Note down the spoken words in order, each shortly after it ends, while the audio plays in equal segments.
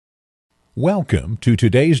Welcome to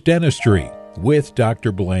today's Dentistry with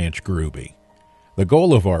Dr. Blanche Grube. The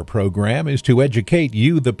goal of our program is to educate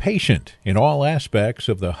you, the patient, in all aspects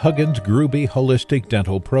of the Huggins-Grube Holistic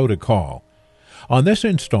Dental Protocol. On this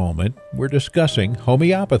installment, we're discussing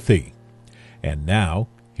homeopathy. And now,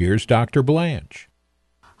 here's Dr. Blanche.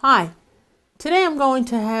 Hi. Today I'm going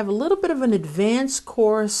to have a little bit of an advanced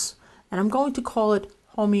course, and I'm going to call it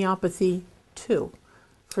Homeopathy 2.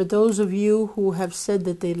 For those of you who have said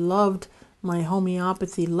that they loved my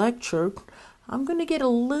homeopathy lecture, I'm going to get a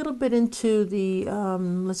little bit into the,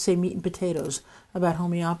 let's say, meat and potatoes about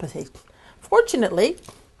homeopathy. Fortunately,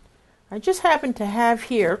 I just happen to have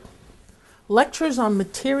here lectures on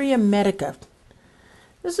materia medica.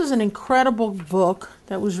 This is an incredible book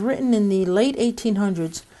that was written in the late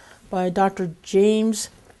 1800s by Dr. James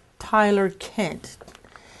Tyler Kent.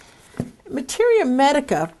 Materia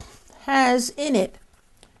medica has in it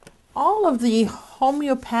all of the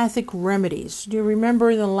homeopathic remedies. Do you remember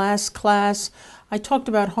in the last class I talked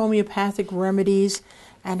about homeopathic remedies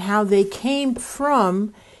and how they came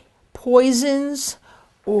from poisons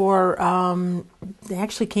or they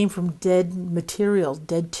actually came from dead material,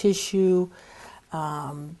 dead tissue,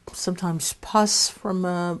 sometimes pus from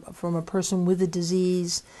a person with a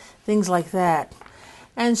disease, things like that.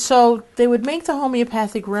 And so they would make the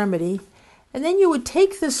homeopathic remedy, and then you would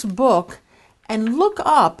take this book and look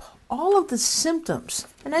up all of the symptoms.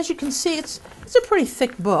 And as you can see, it's a pretty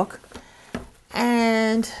thick book.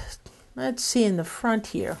 And let's see in the front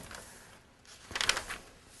here.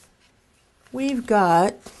 We've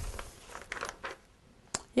got,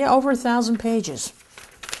 over 1,000 pages.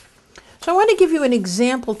 So I want to give you an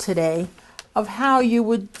example today of how you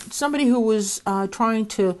would, somebody who was trying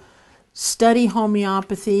to study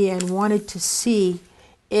homeopathy and wanted to see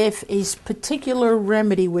if a particular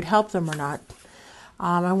remedy would help them or not.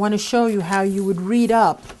 I want to show you how you would read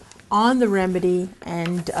up on the remedy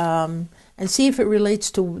and see if it relates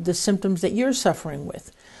to the symptoms that you're suffering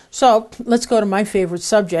with. So let's go to my favorite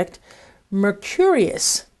subject,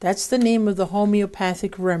 Mercurius. That's the name of the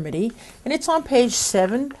homeopathic remedy, and it's on page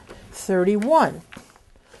 731.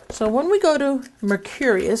 So when we go to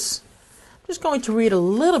Mercurius, I'm just going to read a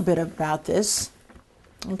little bit about this.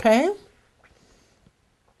 Okay?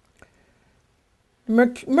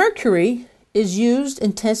 Mercury is used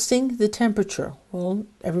in testing the temperature. Well,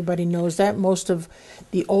 everybody knows that. Most of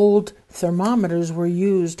the old thermometers were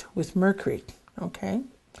used with mercury. Okay?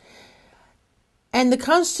 And the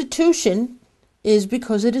constitution is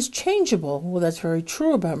because it is changeable. Well, that's very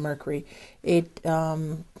true about mercury. It's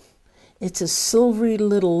a silvery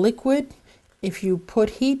little liquid. If you put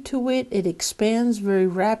heat to it, it expands very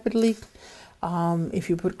rapidly. If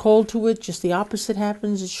you put cold to it, just the opposite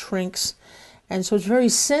happens. It shrinks. And so it's very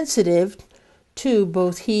sensitive to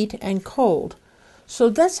both heat and cold. So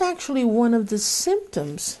that's actually one of the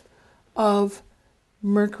symptoms of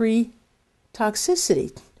mercury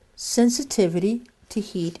toxicity, sensitivity to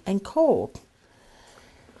heat and cold.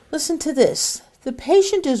 Listen to this. The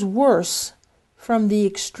patient is worse from the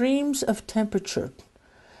extremes of temperature,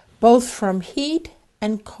 both from heat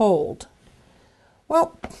and cold.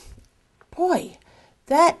 Well, boy,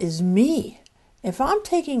 that is me. If I'm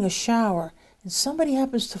taking a shower and somebody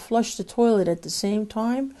happens to flush the toilet at the same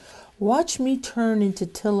time, watch me turn into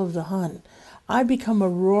Till of the Hun. I become a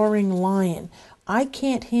roaring lion. I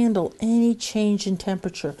can't handle any change in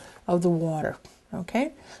temperature of the water.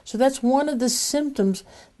 Okay? So that's one of the symptoms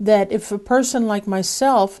that if a person like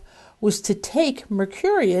myself was to take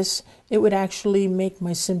Mercurius, it would actually make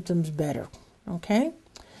my symptoms better. Okay?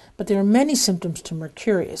 But there are many symptoms to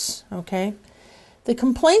Mercurius. Okay? The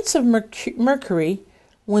complaints of mercury,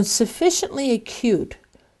 when sufficiently acute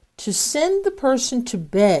to send the person to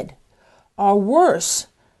bed, are worse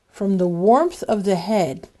from the warmth of the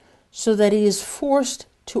head, so that he is forced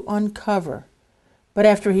to uncover. But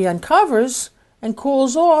after he uncovers and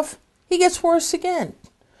cools off, he gets worse again,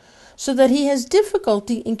 so that he has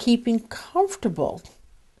difficulty in keeping comfortable.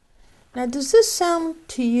 Now, does this sound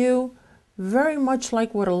to you very much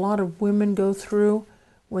like what a lot of women go through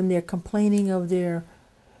when they're complaining of their,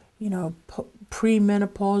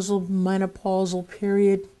 premenopausal, menopausal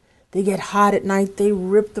period? They get hot at night, they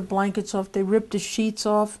rip the blankets off, they rip the sheets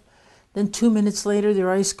off, then 2 minutes later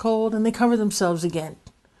they're ice cold and they cover themselves again.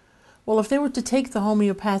 Well, if they were to take the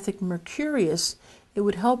homeopathic Mercurius, it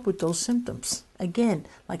would help with those symptoms. Again,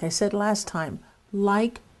 like I said last time,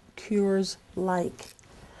 like cures like.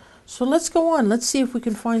 So let's go on. Let's see if we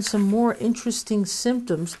can find some more interesting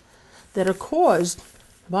symptoms that are caused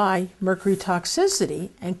by mercury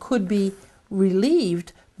toxicity and could be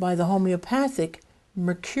relieved by the homeopathic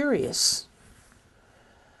Mercurius.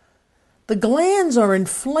 The glands are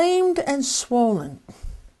inflamed and swollen.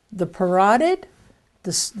 The parotid,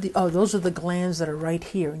 those are the glands that are right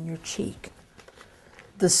here in your cheek.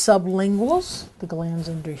 The sublinguals, the glands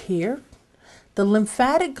under here. The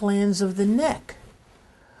lymphatic glands of the neck.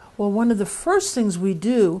 Well, one of the first things we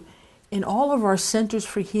do in all of our centers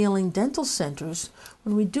for healing, dental centers,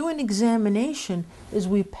 when we do an examination, is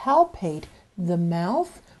we palpate the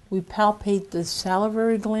mouth, we palpate the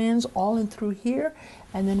salivary glands all in through here,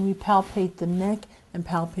 and then we palpate the neck and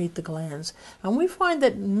palpate the glands. And we find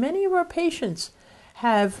that many of our patients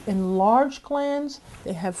have enlarged glands,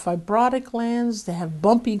 they have fibrotic glands, they have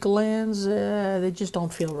bumpy glands, they just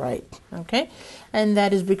don't feel right, okay? And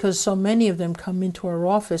that is because so many of them come into our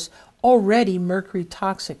office already mercury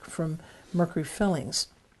toxic from mercury fillings.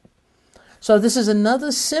 So this is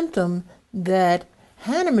another symptom that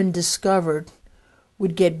Hahnemann discovered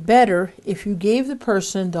would get better if you gave the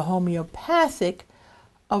person the homeopathic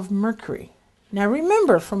of mercury. Now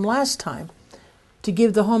remember from last time, to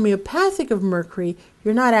give the homeopathic of mercury,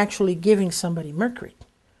 you're not actually giving somebody mercury.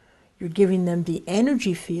 You're giving them the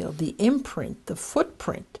energy field, the imprint, the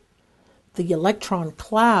footprint, the electron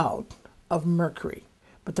cloud of mercury.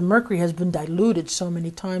 But the mercury has been diluted so many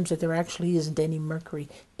times that there actually isn't any mercury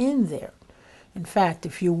in there. In fact,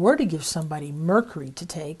 if you were to give somebody mercury to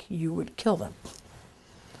take, you would kill them.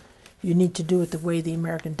 You need to do it the way the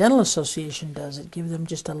American Dental Association does it. Give them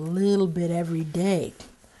just a little bit every day.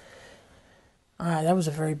 That was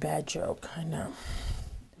a very bad joke, I know.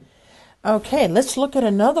 Okay, let's look at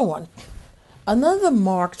another one. Another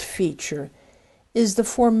marked feature is the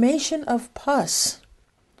formation of pus.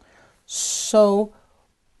 So,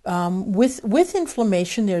 with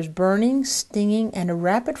inflammation, there's burning, stinging, and a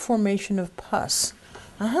rapid formation of pus.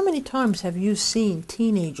 Now, how many times have you seen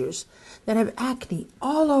teenagers that have acne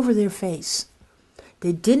all over their face?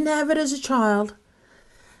 They didn't have it as a child.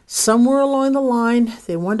 Somewhere along the line,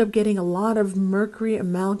 they wound up getting a lot of mercury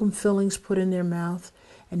amalgam fillings put in their mouth,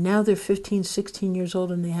 and now they're 15, 16 years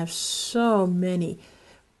old, and they have so many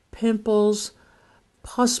pimples,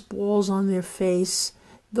 pus balls on their face.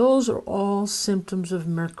 Those are all symptoms of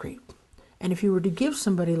mercury. And if you were to give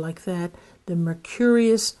somebody like that the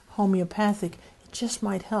mercurious homeopathic, it just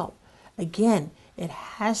might help. Again, it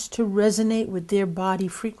has to resonate with their body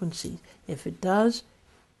frequency. If it does,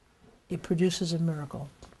 it produces a miracle.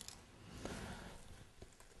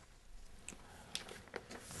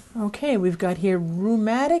 Okay, we've got here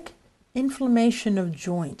rheumatic inflammation of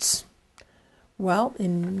joints. Well,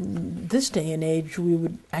 in this day and age, we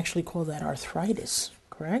would actually call that arthritis,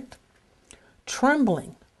 correct?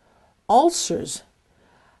 Trembling, ulcers,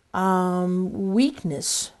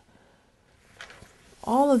 weakness.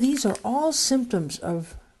 All of these are all symptoms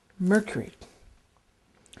of mercury.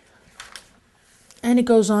 And it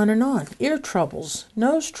goes on and on. Ear troubles,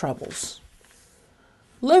 nose troubles,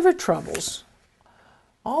 liver troubles.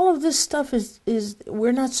 All of this stuff is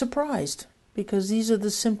we're not surprised, because these are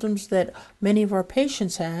the symptoms that many of our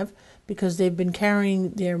patients have because they've been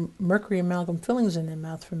carrying their mercury amalgam fillings in their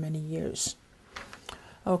mouth for many years.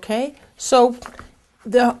 Okay, so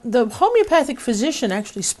the homeopathic physician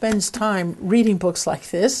actually spends time reading books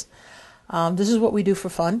like this. This is what we do for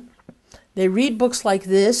fun. They read books like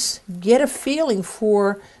this, get a feeling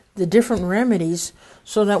for the different remedies,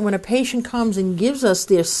 so that when a patient comes and gives us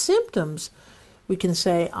their symptoms, we can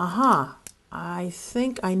say, aha, I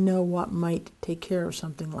think I know what might take care of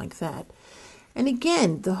something like that. And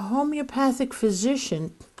again, the homeopathic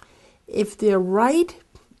physician, if they're right,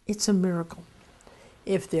 it's a miracle.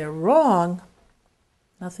 If they're wrong,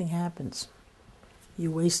 nothing happens.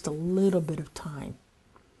 You waste a little bit of time.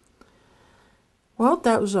 Well,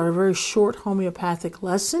 that was our very short homeopathic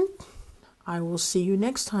lesson. I will see you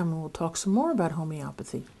next time and we'll talk some more about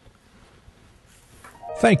homeopathy.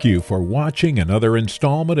 Thank you for watching another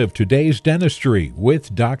installment of Today's Dentistry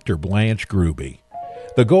with Dr. Blanche Grube.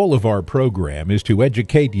 The goal of our program is to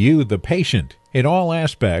educate you, the patient, in all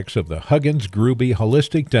aspects of the Huggins-Grube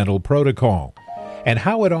Holistic Dental Protocol and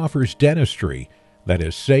how it offers dentistry that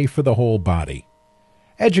is safe for the whole body.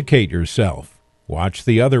 Educate yourself. Watch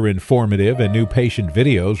the other informative and new patient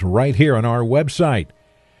videos right here on our website.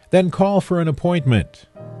 Then call for an appointment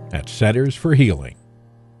at Centers for Healing.